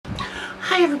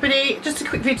Hi everybody, just a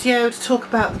quick video to talk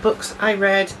about the books I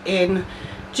read in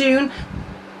June.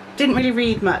 Didn't really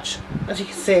read much, as you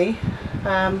can see.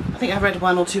 I think I read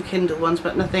one or two Kindle ones,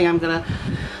 but nothing I'm going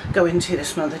to go into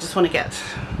this month. I just want to get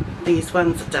these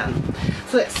ones done.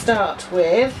 So let's start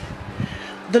with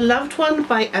The Loved One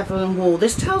by Evelyn Waugh.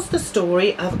 This tells the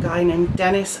story of a guy named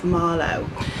Dennis Marlowe.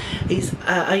 He's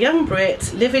a young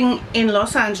Brit living in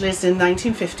Los Angeles in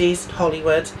 1950s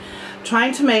Hollywood,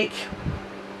 trying to make,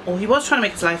 or he was trying to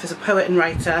make his life as a poet and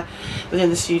writer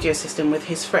within the studio system with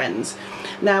his friends.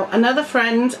 Now, another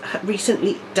friend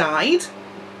recently died,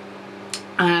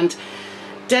 and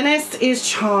Dennis is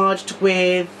charged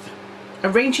with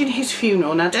arranging his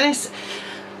funeral. Now, Dennis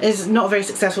is not a very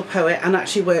successful poet and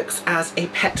actually works as a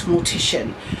pet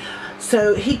mortician.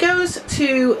 So he goes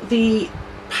to the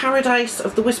Paradise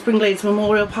of the Whispering Glades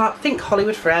Memorial Park, think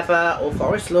Hollywood Forever or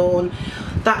Forest Lawn,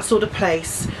 that sort of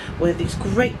place, with these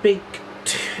great big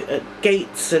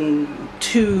gates and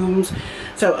tombs.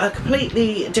 So a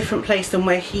completely different place than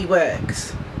where he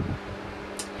works.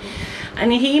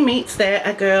 And he meets there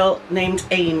a girl named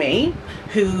Amy,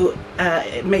 who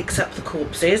makes up the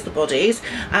corpses, the bodies,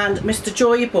 and Mr.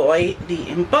 Joyboy, the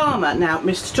embalmer. Now,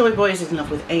 Mr. Joyboy is in love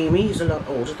with Amy. He's a lot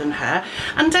older than her,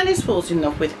 and Dennis falls in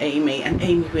love with Amy, and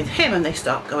Amy with him, and they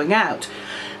start going out.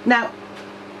 Now,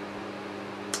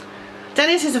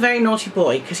 Dennis is a very naughty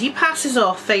boy because he passes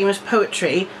off famous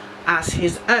poetry as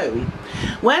his own.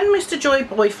 When Mr.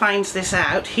 Joyboy finds this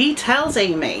out, he tells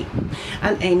Amy,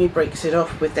 and Amy breaks it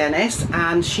off with Dennis,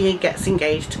 and she gets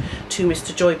engaged to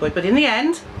Mr. Joyboy. But in the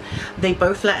end, they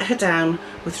both let her down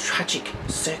with tragic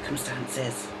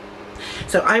circumstances.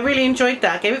 So I really enjoyed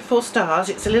that. I gave it 4 stars.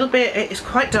 It's a little bit, it's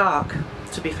quite dark,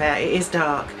 to be fair. It is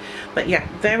dark, but yeah,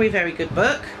 very, very good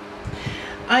book.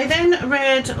 I then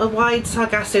read A Wide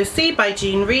Sargasso Sea by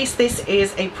Jean Rhys. This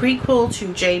is a prequel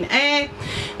to Jane Eyre,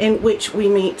 in which we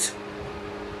meet,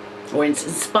 or it's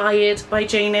inspired by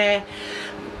Jane Eyre.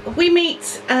 We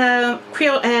meet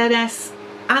Creole heiress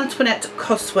Antoinette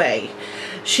Cosway.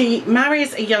 She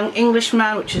marries a young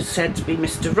Englishman, which is said to be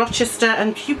Mr. Rochester,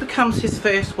 and she becomes his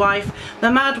first wife, the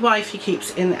mad wife he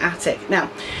keeps in the attic. Now,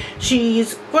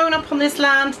 she's grown up on this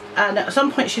land, and at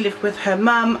some point she lived with her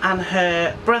mum and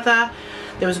her brother.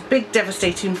 There was a big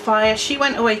devastating fire. She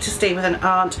went away to stay with an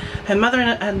aunt. Her mother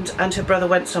and her brother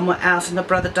went somewhere else, and the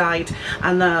brother died,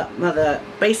 and the mother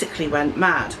basically went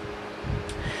mad.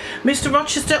 Mr.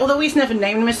 Rochester, although he's never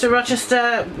named Mr.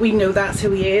 Rochester, we know that's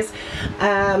who he is,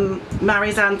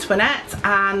 marries Antoinette,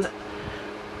 and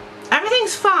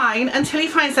everything's fine until he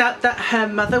finds out that her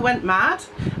mother went mad,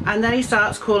 and then he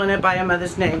starts calling her by her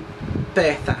mother's name,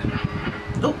 Bertha.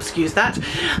 Oh, excuse that.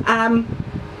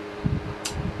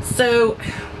 So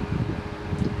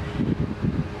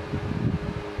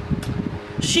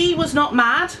she was not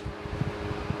mad,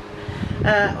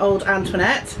 old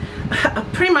Antoinette,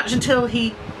 pretty much until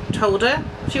he told her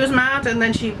she was mad, and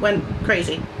then she went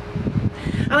crazy.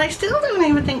 And I still don't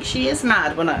even think she is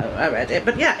mad when I read it,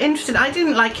 but yeah, interesting. I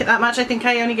didn't like it that much. I think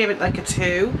I only gave it like a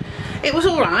 2. It was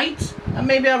alright, and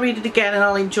maybe I'll read it again and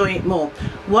I'll enjoy it more.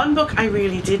 One book I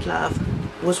really did love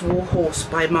was War Horse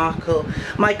by Michael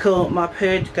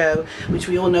Morpurgo, which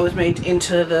we all know was made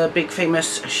into the big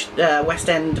famous West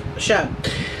End show.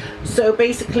 So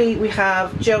basically we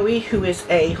have Joey, who is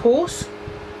a horse.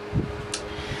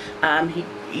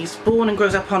 He's born and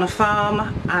grows up on a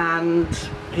farm, and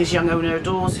his young owner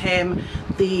adores him.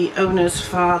 The owner's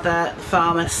father, the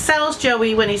farmer, sells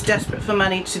Joey when he's desperate for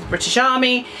money to the British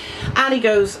Army, and he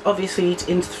goes obviously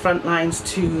into the front lines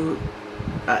to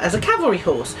as a cavalry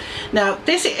horse. Now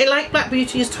this, like Black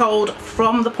Beauty, is told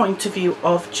from the point of view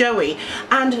of Joey,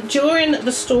 and during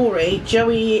the story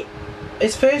Joey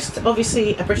is first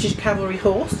obviously a British cavalry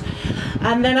horse,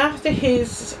 and then after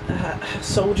his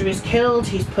soldier is killed,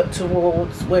 he's put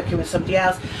towards working with somebody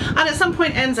else, and at some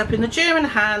point ends up in the German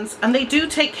hands, and they do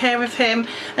take care of him,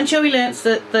 and Joey learns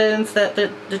that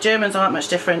the Germans aren't much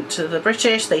different to the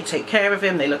British. They take care of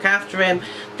him, they look after him,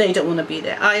 they don't want to be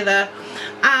there either.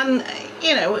 And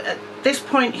you know, at this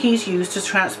point he's used to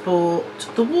transport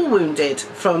the war wounded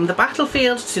from the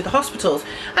battlefield to the hospitals,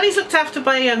 and he's looked after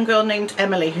by a young girl named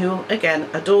Emily, who again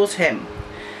adores him.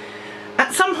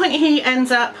 At some point he ends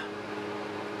up,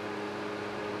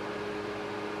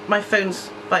 my phone's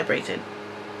vibrating,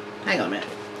 hang on a minute,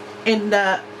 in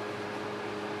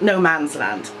no man's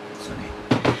land.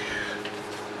 Sorry.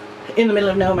 In the middle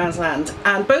of no man's land,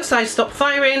 and both sides stop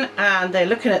firing, and they're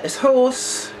looking at this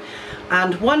horse,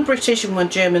 and one British and one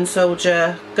German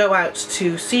soldier go out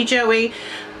to see Joey,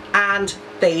 and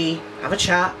they have a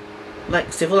chat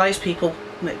like civilized people,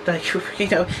 like you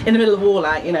know, in the middle of war,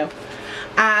 like, you know.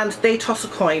 and they toss a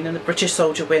coin and the British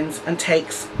soldier wins and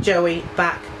takes Joey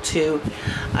back to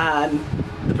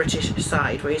the British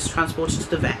side, where he's transported to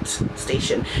the vet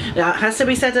station. Now, it has to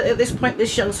be said that at this point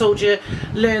this young soldier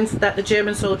learns that the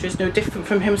German soldier is no different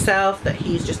from himself, that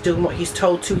he's just doing what he's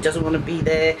told to, he doesn't want to be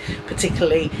there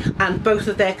particularly, and both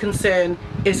of their concern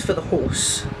is for the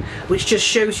horse, which just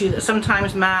shows you that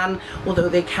sometimes man, although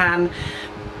they can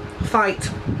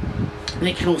fight,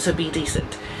 they can also be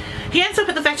decent. He ends up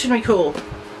at the veterinary corps,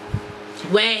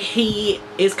 where he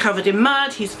is covered in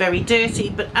mud, he's very dirty,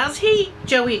 but as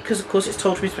Joey, because of course it's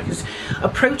told to his,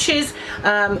 approaches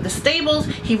the stables,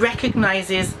 he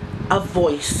recognises a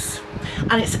voice,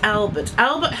 and it's Albert.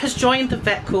 Albert has joined the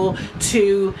vet corps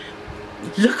to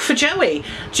look for Joey.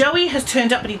 Joey has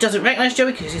turned up, but he doesn't recognise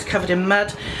Joey because he's covered in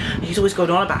mud. He's always going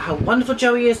on about how wonderful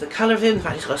Joey is, the colour of him, the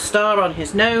fact he's got a star on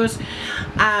his nose,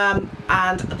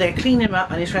 and they're cleaning him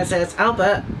up, and his friend says,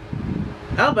 Albert,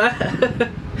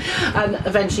 and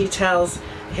eventually tells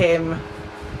him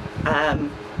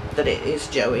that it is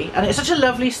Joey, and it's such a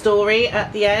lovely story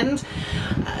at the end.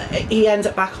 He ends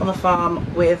up back on the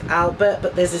farm with Albert,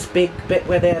 but there's this big bit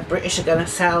where the British are going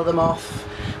to sell them off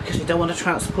because we don't want to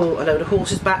transport a load of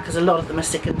horses back, because a lot of them are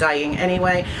sick and dying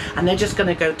anyway, and they're just going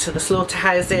to go to the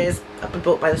slaughterhouses, be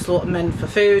bought by the slaughtermen for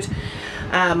food,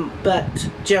 but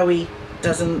Joey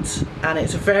doesn't, and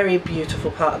it's a very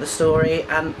beautiful part of the story,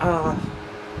 and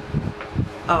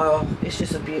it's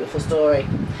just a beautiful story.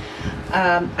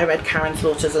 I read Karen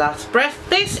Slaughter's Last Breath.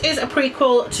 This is a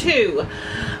prequel to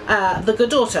The Good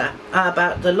Daughter,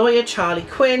 about the lawyer Charlie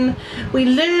Quinn. We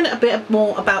learn a bit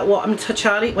more about what happened to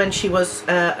Charlie when she was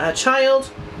a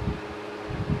child.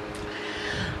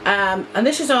 And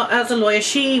this is as a lawyer,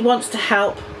 she wants to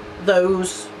help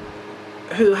those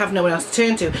who have no one else to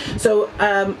turn to. So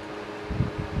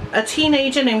a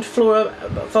teenager named Flora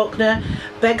Faulkner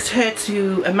begs her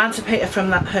to emancipate her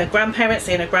from her grandparents,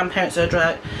 saying her grandparents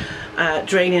are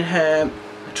draining her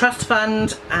trust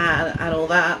fund and all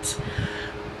that,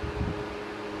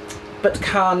 but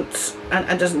can't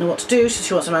and doesn't know what to do, so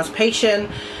she wants emancipation.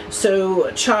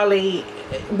 So Charlie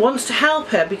wants to help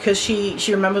her because she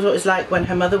remembers what it was like when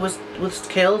her mother was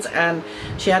killed and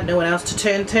she had no one else to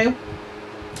turn to.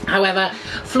 However,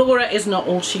 Flora is not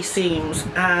all she seems,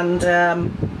 and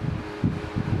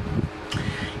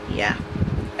yeah,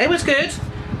 it was good.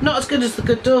 Not as good as The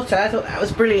Good Daughter. I thought that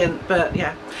was brilliant, but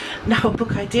yeah. Now, a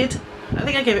book I think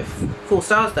I gave it 4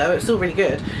 stars though. It's still really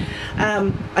good.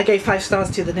 I gave 5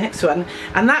 stars to the next one,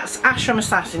 and that's Ashram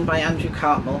Assassin by Andrew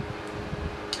Cartmel.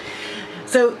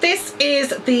 So this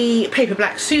is the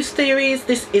Paperback Sleuth series.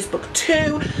 This is book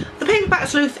 2. The Paperback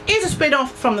Sleuth is a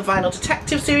spin-off from the Vinyl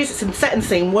Detective series. It's set in the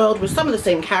same world with some of the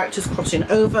same characters crossing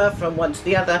over from one to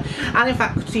the other. And in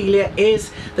fact, Cordelia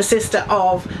is the sister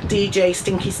of DJ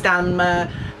Stinky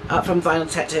Stanmer from Vinyl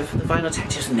Detective, the Vinyl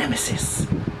Detective's nemesis.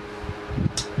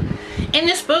 In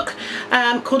this book,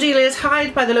 Cordelia is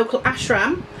hired by the local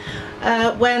ashram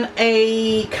when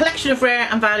a collection of rare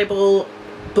and valuable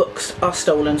books are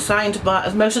stolen,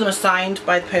 as most of them are signed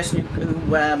by the person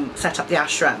who set up the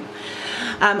ashram.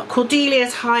 Cordelia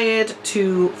is hired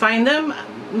to find them,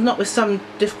 not with some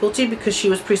difficulty because she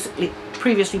was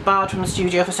previously barred from the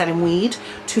studio for selling weed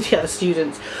to the other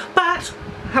students. But,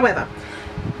 however,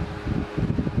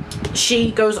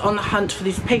 she goes on the hunt for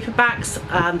these paperbacks.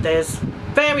 There's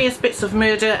various bits of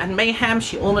murder and mayhem.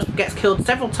 She almost gets killed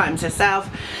several times herself.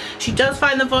 She does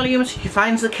find the volumes, she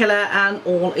finds the killer, and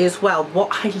all is well. What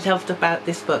I loved about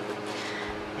this book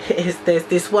is there's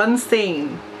this one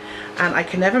scene, and I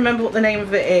can never remember what the name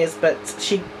of it is, but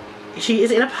she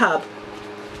is in a pub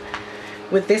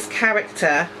with this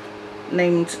character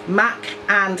named Mac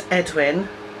and Edwin,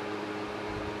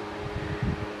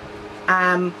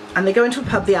 and they go into a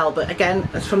pub, the Albert, again,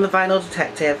 that's from the Vinyl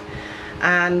Detective,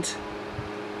 and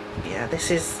yeah, this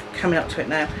is coming up to it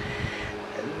now.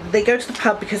 They go to the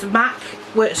pub because Mac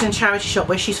works in a charity shop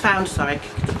where she's found, sorry,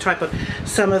 the tripod,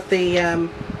 some of the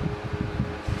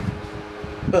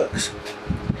books,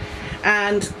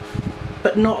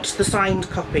 but not the signed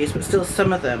copies, but still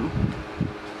some of them.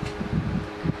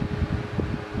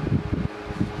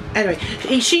 Anyway,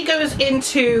 she goes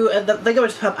into they go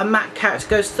into the pub, and Mac character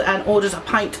goes and orders a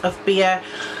pint of beer,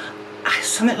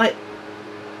 something like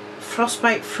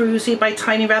Frostbite Fruzy by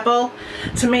Tiny Rebel.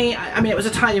 To me, I mean, it was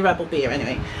a Tiny Rebel beer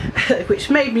anyway, which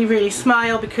made me really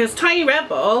smile because Tiny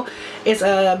Rebel is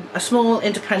a small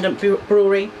independent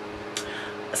brewery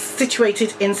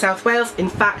situated in South Wales. In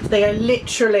fact, they are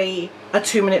literally a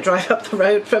 2-minute drive up the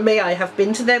road from me. I have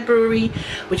been to their brewery,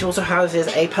 which also houses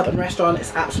a pub and restaurant.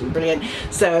 It's absolutely brilliant.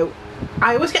 So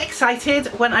I always get excited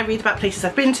when I read about places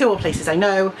I've been to or places I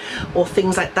know or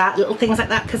things like that, little things like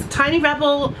that, because Tiny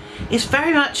Rebel is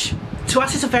very much, to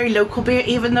us it's a very local beer,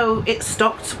 even though it's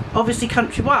stocked obviously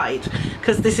countrywide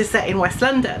because this is set in West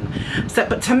London. So,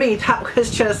 but to me that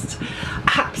was just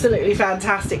absolutely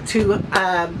fantastic to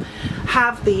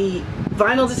have the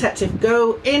Vinyl Detective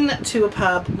go into a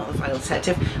pub, not the Vinyl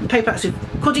Detective, the Paperback Sleuth,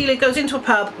 Cordelia goes into a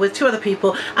pub with 2 other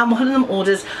people and one of them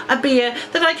orders a beer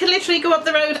that I could literally go up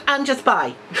the road and just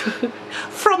buy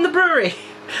from the brewery.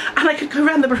 And I could go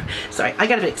around the brewery. Sorry, I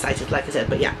get a bit excited, like I said,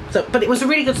 but yeah. So, but it was a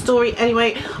really good story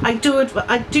anyway. I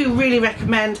do really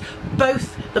recommend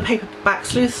both the Paperback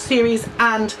Sleuth series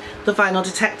and the Vinyl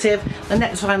Detective. The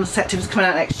next Vinyl Detective is coming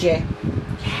out next year.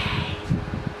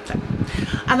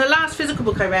 And the last physical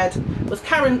book I read was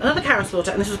another Karen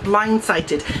Slaughter, and this was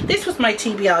Blindsighted. This was my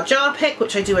TBR jar pick,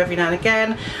 which I do every now and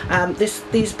again.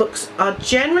 These books are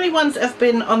generally ones that have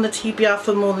been on the TBR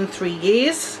for more than 3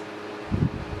 years.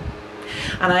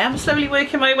 And I am slowly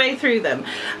working my way through them.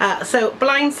 So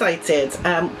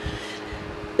Blindsighted.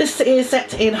 This is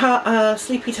set in a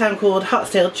sleepy town called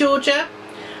Hartsdale, Georgia.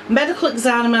 Medical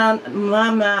examiner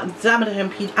and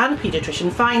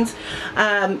paediatrician finds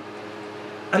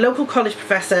a local college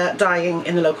professor dying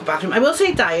in the local bathroom. I will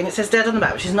say dying, it says dead on the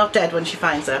back, but she's not dead when she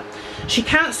finds her. She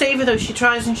can't save her though, she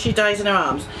tries and she dies in her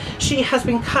arms. She has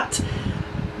been cut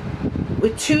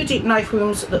with 2 deep knife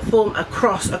wounds that form a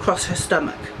cross across her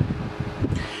stomach.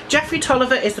 Jeffrey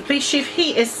Tolliver is the police chief.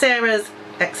 He is Sarah's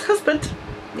ex-husband.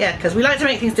 Yeah, because we like to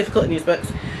make things difficult in these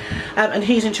books. And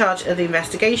he's in charge of the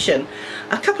investigation.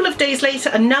 A couple of days later,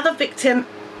 another victim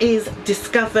is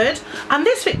discovered, and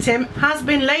this victim has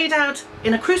been laid out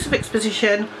in a crucifix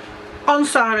position on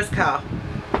Sarah's car.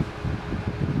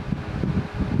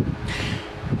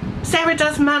 Sarah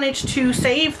does manage to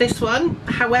save this one,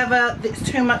 however it's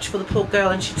too much for the poor girl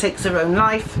and she takes her own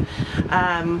life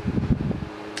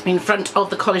in front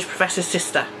of the college professor's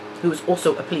sister, who is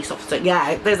also a police officer.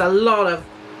 Yeah, there's a lot of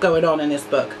going on in this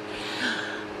book.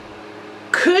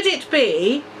 Could it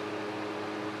be,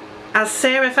 as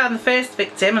Sarah found the first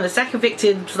victim and the second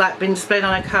victim's like been displayed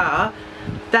on her car,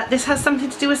 that this has something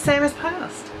to do with Sarah's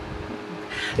past?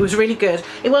 It was really good.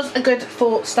 It was a good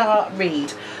 4-star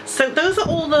read. So those are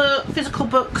all the physical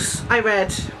books I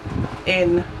read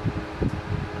in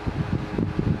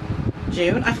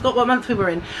June. I forgot what month we were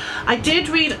in. I did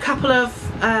read a couple of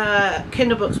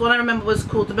Kindle books. One I remember was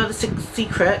called The Mother's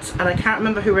Secret, and I can't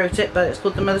remember who wrote it, but it's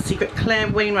called The Mother's Secret, Claire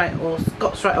Wainwright or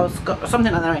Scott's or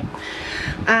something like that, right?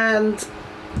 And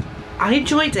I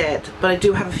enjoyed it, but I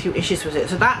do have a few issues with it.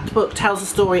 So that book tells the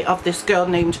story of this girl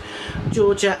named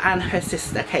Georgia and her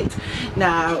sister Kate.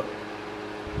 Now,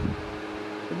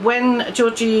 when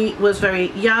Georgie was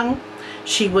very young,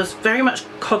 she was very much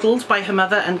coddled by her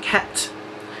mother and kept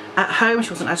at home.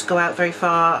 She wasn't allowed to go out very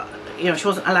far. You know, she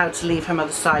wasn't allowed to leave her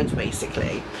mother's side,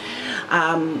 basically.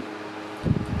 And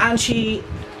she's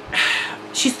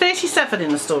 37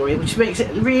 in the story, which makes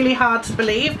it really hard to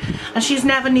believe, and she's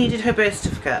never needed her birth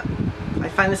certificate. I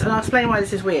find this, and I'll explain why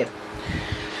this is weird.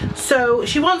 So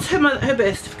she wants her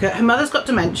birth certificate. Her mother's got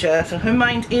dementia, so her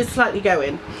mind is slightly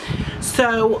going.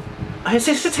 So her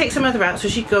sister takes her mother out so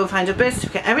she can go and find her birth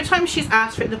certificate. Every time she's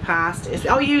asked for it in the past, it's,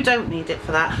 oh, you don't need it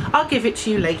for that, I'll give it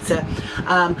to you later.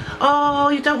 Oh,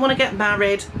 you don't want to get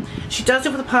married. She does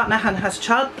it with a partner and has a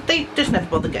child, but they just never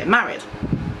bother getting married.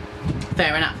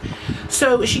 Fair enough.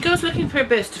 So she goes looking for her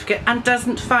birth certificate and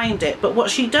doesn't find it. But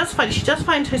what she does find, she does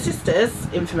find her sister's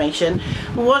information.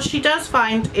 But what she does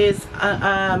find is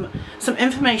some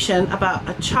information about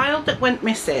a child that went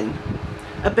missing,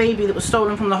 a baby that was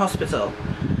stolen from the hospital,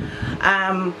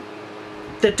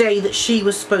 the day that she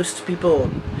was supposed to be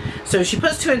born. So she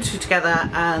puts 2 and 2 together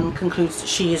and concludes that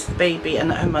she is the baby and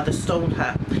that her mother stole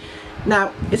her.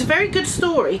 Now, it's a very good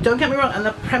story, don't get me wrong, and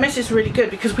the premise is really good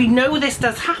because we know this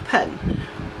does happen.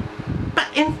 But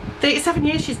in 37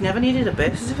 years, she's never needed a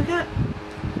birth certificate.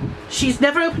 She's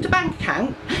never opened a bank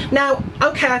account. Now,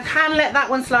 okay, I can let that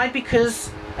one slide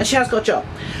because, and she has got a job.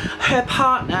 Her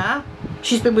partner,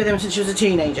 she's been with him since she was a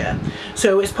teenager.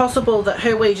 So it's possible that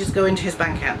her wages go into his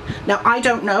bank account. Now, I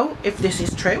don't know if this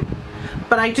is true,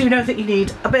 but I do know that you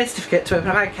need a birth certificate to open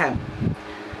a bank account.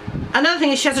 Another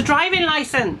thing is she has a driving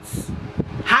license.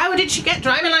 How did she get a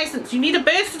driving license? You need a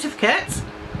birth certificate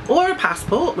or a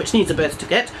passport, which needs a birth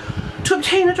certificate, to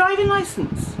obtain a driving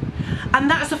license. And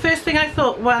that's the first thing I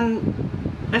thought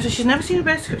when I said she's never seen a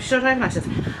birth certificate, she's got a driving license.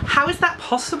 How is that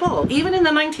possible? Even in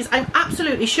the 90s, I'm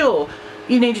absolutely sure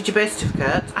you needed your birth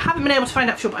certificate. I haven't been able to find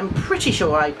out for sure, but I'm pretty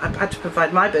sure I had to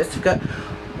provide my birth certificate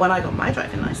when I got my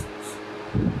driving licence.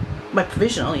 My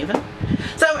provisional even.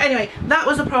 So anyway, that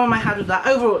was the problem I had with that.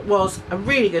 Overall it was a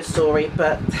really good story,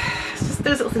 but it's just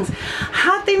those little things.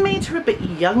 Had they made her a bit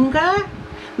younger,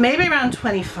 maybe around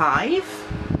 25,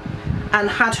 and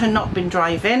had her not been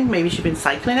driving, maybe she'd been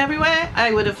cycling everywhere,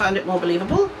 I would have found it more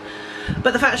believable.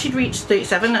 But the fact she'd reached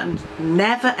 37 and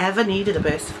never ever needed a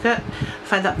birth certificate, I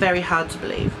find that very hard to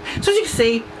believe. So as you can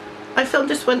see, I filmed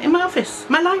this one in my office,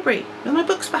 my library, with my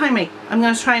books behind me. I'm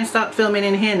going to try and start filming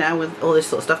in here now with all this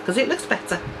sort of stuff because it looks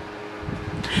better.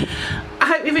 I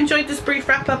hope you've enjoyed this brief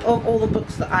wrap up of all the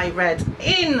books that I read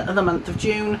in the month of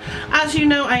June. As you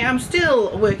know, I am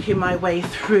still working my way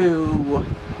through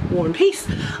War and Peace.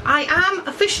 I am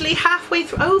officially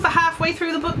over halfway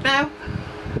through the book now.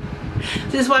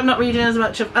 This is why I'm not reading as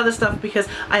much of other stuff, because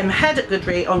I'm ahead at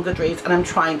Goodreads and I'm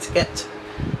trying to get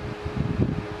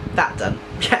that done.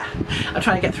 Yeah, I'm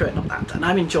trying to get through it, not that done.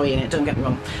 I'm enjoying it, don't get me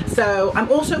wrong. So I'm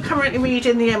also currently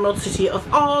reading The Emerald City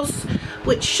of Oz,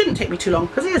 which shouldn't take me too long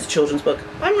because it is a children's book.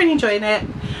 I'm really enjoying it.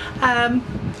 And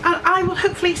I will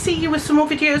hopefully see you with some more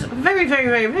videos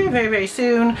very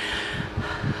soon.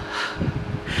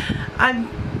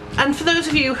 And for those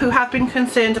of you who have been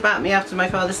concerned about me after my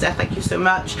father's death, thank you so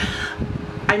much.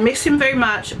 I miss him very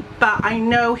much, but I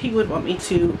know he would want me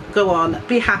to go on,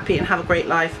 be happy and have a great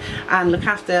life and look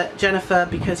after Jennifer,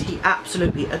 because he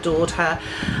absolutely adored her.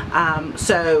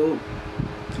 So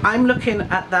I'm looking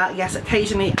at that. Yes,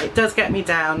 occasionally it does get me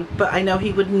down, but I know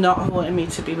he would not have wanted me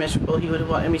to be miserable. He would have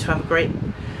wanted me to have a great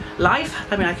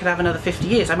life. I mean, I could have another 50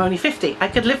 years. I'm only 50. I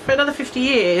could live for another 50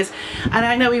 years, and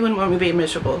I know he wouldn't want me being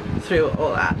miserable through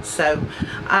all that. So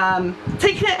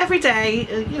taking it every day.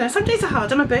 You know, some days are hard.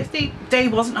 My birthday day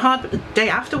wasn't hard, but the day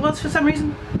after was for some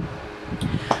reason.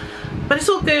 But it's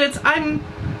all good. I'm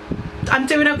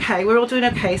doing okay. We're all doing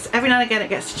okay. So every now and again it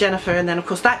gets to Jennifer, and then of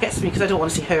course that gets to me because I don't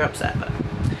want to see her upset. But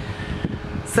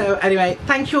so anyway,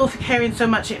 thank you all for caring so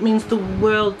much. It means the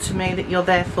world to me that you're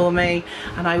there for me,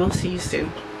 and I will see you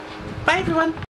soon. Bye everyone.